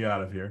start getting you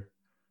out of here.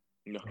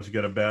 No. Let's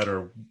get a bed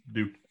or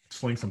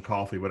sling some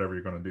coffee, whatever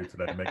you're going to do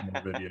today to make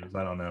more videos.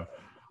 I don't know.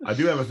 I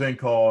do have a thing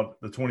called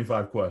the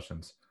 25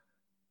 questions.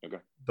 Okay.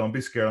 Don't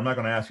be scared. I'm not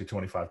going to ask you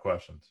 25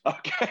 questions.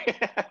 Okay.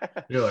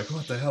 You're like,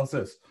 what the hell is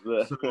this?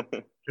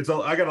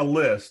 So I got a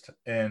list,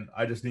 and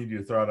I just need you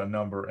to throw out a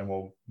number, and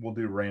we'll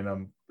do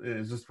random.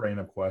 It's just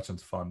random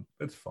questions. Fun.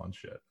 It's fun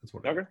shit. That's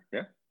what. Okay.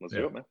 Yeah. Let's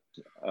do it, man.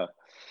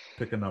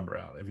 Pick a number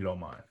out if you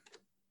don't mind.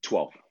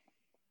 12.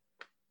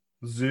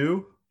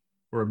 Zoo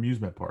or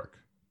amusement park?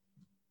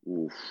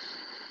 Oof.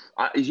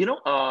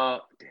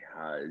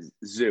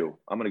 Zoo.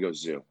 I'm gonna go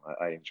zoo.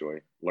 I enjoy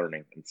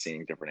learning and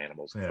seeing different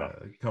animals. And Yeah,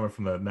 stuff. coming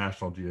from the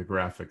National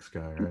Geographic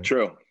guy, right?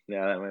 True.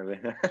 Yeah, that might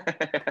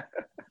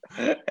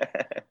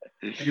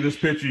be. You can just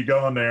picture you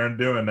going there and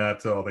doing that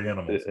to all the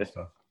animals and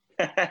stuff.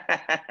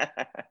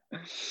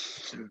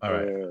 All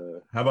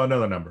right. How about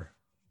another number?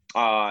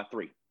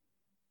 3.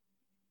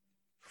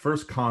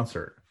 First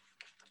concert.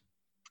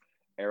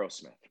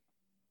 Aerosmith.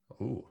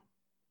 Ooh.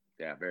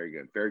 Yeah, very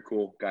good. Very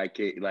cool guy.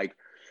 Like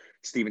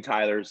Steven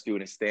Tyler's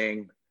doing his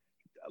thing.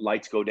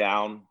 Lights go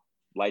down.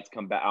 Lights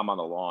come back. I'm on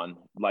the lawn.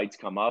 Lights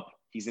come up.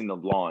 He's in the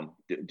lawn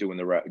doing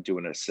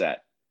a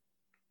set.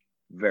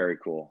 Very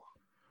cool.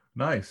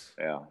 Nice.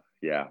 Yeah.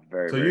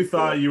 Very. So very you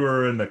thought cool. you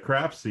were in the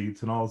crap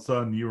seats, and all of a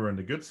sudden you were in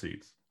the good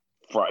seats.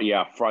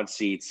 Front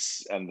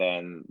seats, and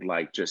then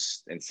like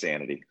just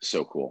insanity.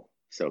 So cool.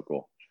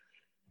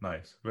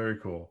 Nice. Very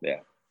cool. Yeah.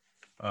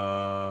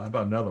 How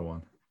about another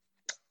one?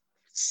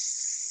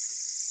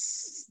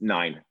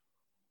 9.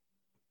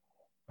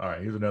 All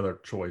right. Here's another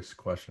choice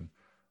question: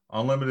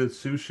 unlimited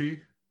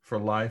sushi for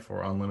life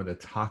or unlimited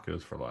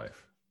tacos for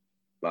life?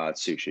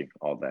 Sushi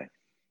all day.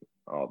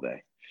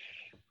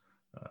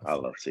 I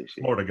love sushi.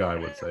 Florida guy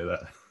would say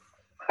that.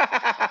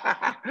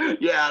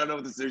 Yeah, I don't know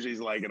what the sushi's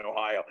like in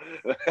Ohio.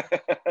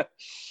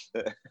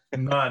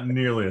 Not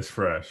nearly as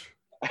fresh.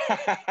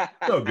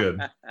 Still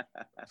good.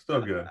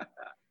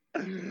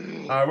 All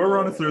right, we're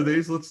running through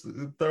these. Let's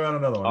throw out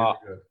another one.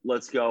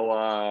 Let's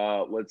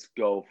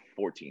go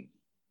 14.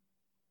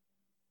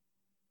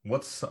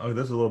 This is a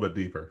little bit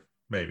deeper,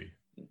 maybe.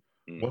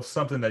 What's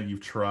something that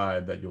you've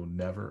tried that you'll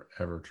never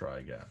ever try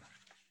again?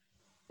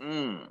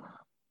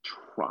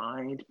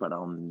 Tried, but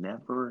I'll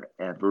never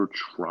ever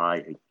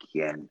try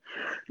again.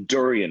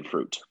 Durian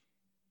fruit.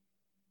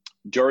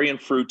 Durian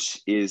fruit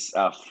is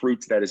a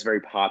fruit that is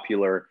very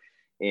popular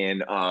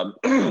in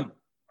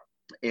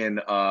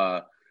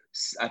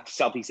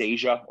Southeast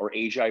Asia or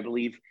Asia, I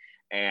believe.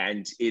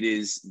 And it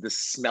is the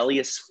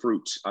smelliest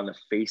fruit on the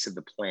face of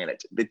the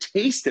planet. The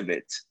taste of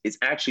it is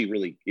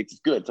actually it's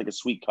good. It's like a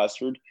sweet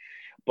custard,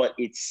 but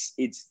it's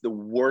the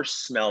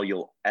worst smell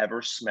you'll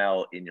ever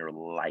smell in your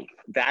life.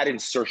 That and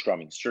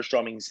surströmming.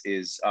 Surströmming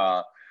is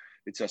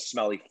it's a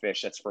smelly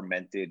fish that's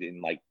fermented in,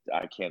 like,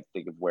 I can't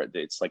think of where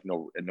it's like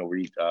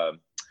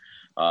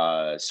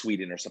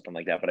Sweden or something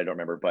like that, but I don't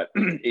remember. But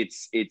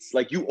it's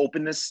like you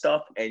open this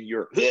stuff and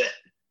you're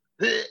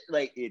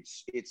like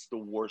it's the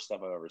worst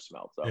stuff I've ever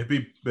smelled. So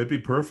it'd be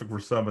perfect for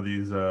some of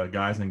these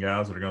guys and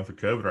gals that are going through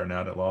COVID right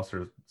now that lost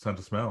their sense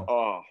of smell.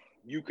 Oh,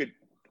 you could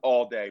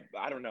all day.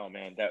 I don't know,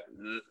 man. That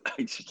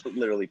I just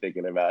literally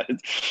thinking about it.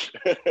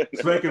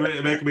 It's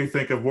making me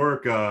think of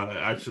work.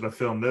 I should have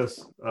filmed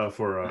this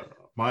for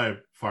my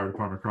fire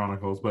department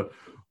chronicles, but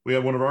we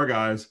had one of our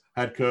guys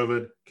had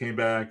COVID, came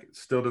back,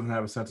 still doesn't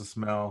have a sense of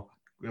smell.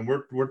 and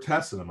we're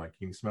testing him. Like,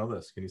 can you smell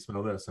this? Can you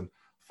smell this? And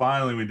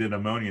finally, we did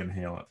ammonia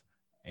inhalant,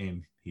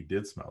 and he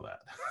did smell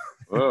that.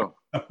 Oh,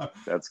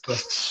 that's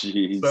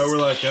jeez. So we're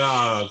like,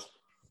 it's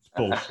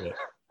bullshit.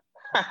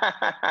 All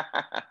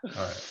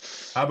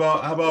right. How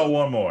about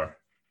one more?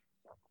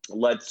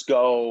 Let's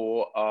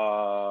go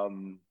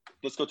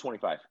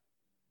 25.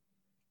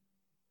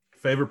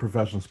 Favorite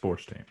professional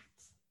sports team?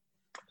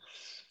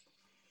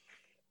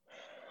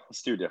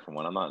 Let's do a different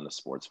one. I'm not into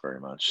sports very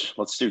much.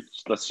 Let's do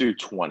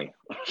 20.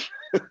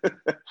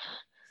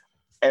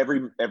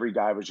 Every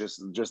guy was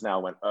just now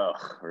went, oh,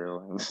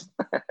 really?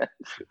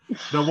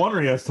 No wonder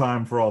he has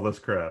time for all this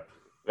crap.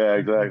 Yeah,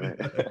 exactly.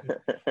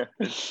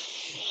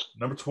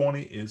 Number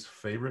 20 is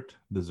favorite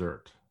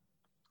dessert.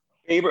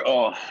 Favorite?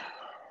 Oh,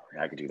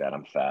 I could do that.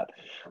 I'm fat.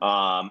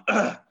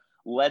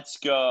 Let's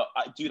go,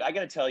 dude. I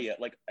gotta tell you,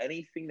 like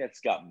anything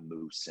that's got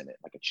mousse in it,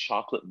 like a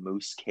chocolate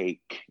mousse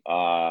cake.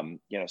 Oh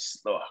god,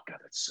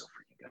 that's so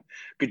freaking good.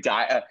 Good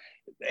diet.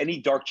 Any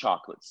dark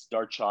chocolates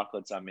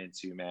I'm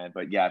into, man.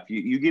 But yeah, if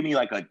you give me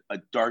like a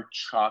dark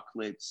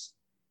chocolates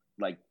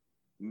like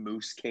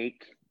mousse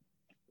cake,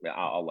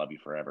 I'll love you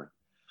forever.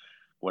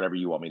 Whatever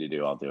you want me to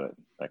do, I'll do it.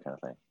 That kind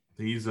of thing.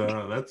 He's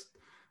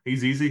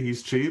easy.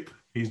 He's cheap.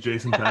 He's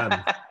Jason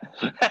Patton.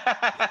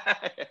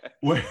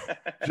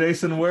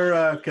 Jason,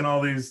 where can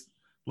all these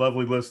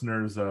lovely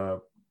listeners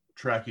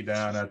track you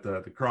down at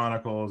the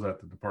Chronicles, at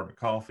the Department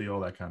Coffee, all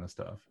that kind of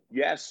stuff?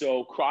 Yeah,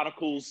 so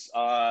Chronicles,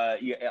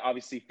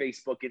 obviously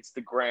Facebook,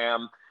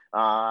 Instagram.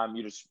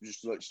 You just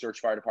search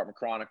Fire Department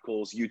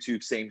Chronicles.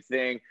 YouTube, same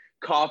thing.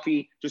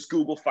 Coffee, just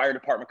Google Fire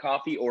Department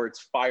Coffee, or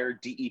it's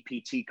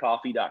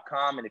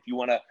firedeptcoffee.com. And if you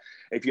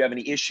have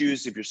any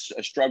issues, if you're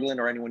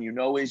struggling or anyone you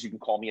know is, you can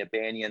call me at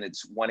Banyan.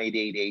 It's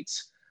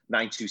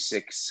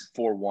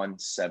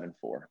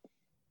 1-888-926-4174.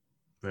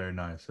 Very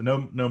nice. And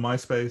no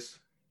MySpace?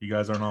 You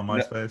guys aren't on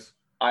MySpace?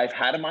 No, I've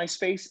had a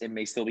MySpace. It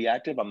may still be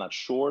active. I'm not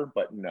sure,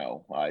 but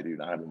no, I do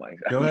not have a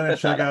MySpace. Go ahead and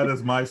check out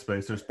his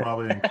MySpace. There's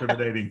probably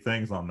incriminating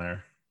things on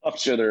there. I'm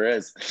sure there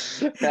is.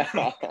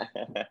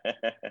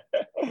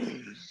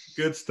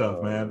 Good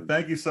stuff, man.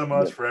 Thank you so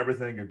much for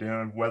everything you're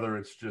doing, whether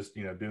it's just,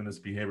 doing this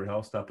behavioral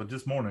health stuff, but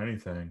just more than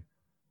anything,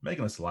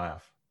 making us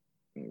laugh.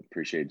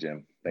 Appreciate it,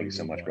 Jim. Thank you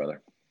so much,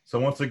 brother. So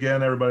once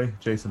again, everybody,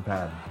 Jason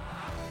Patton.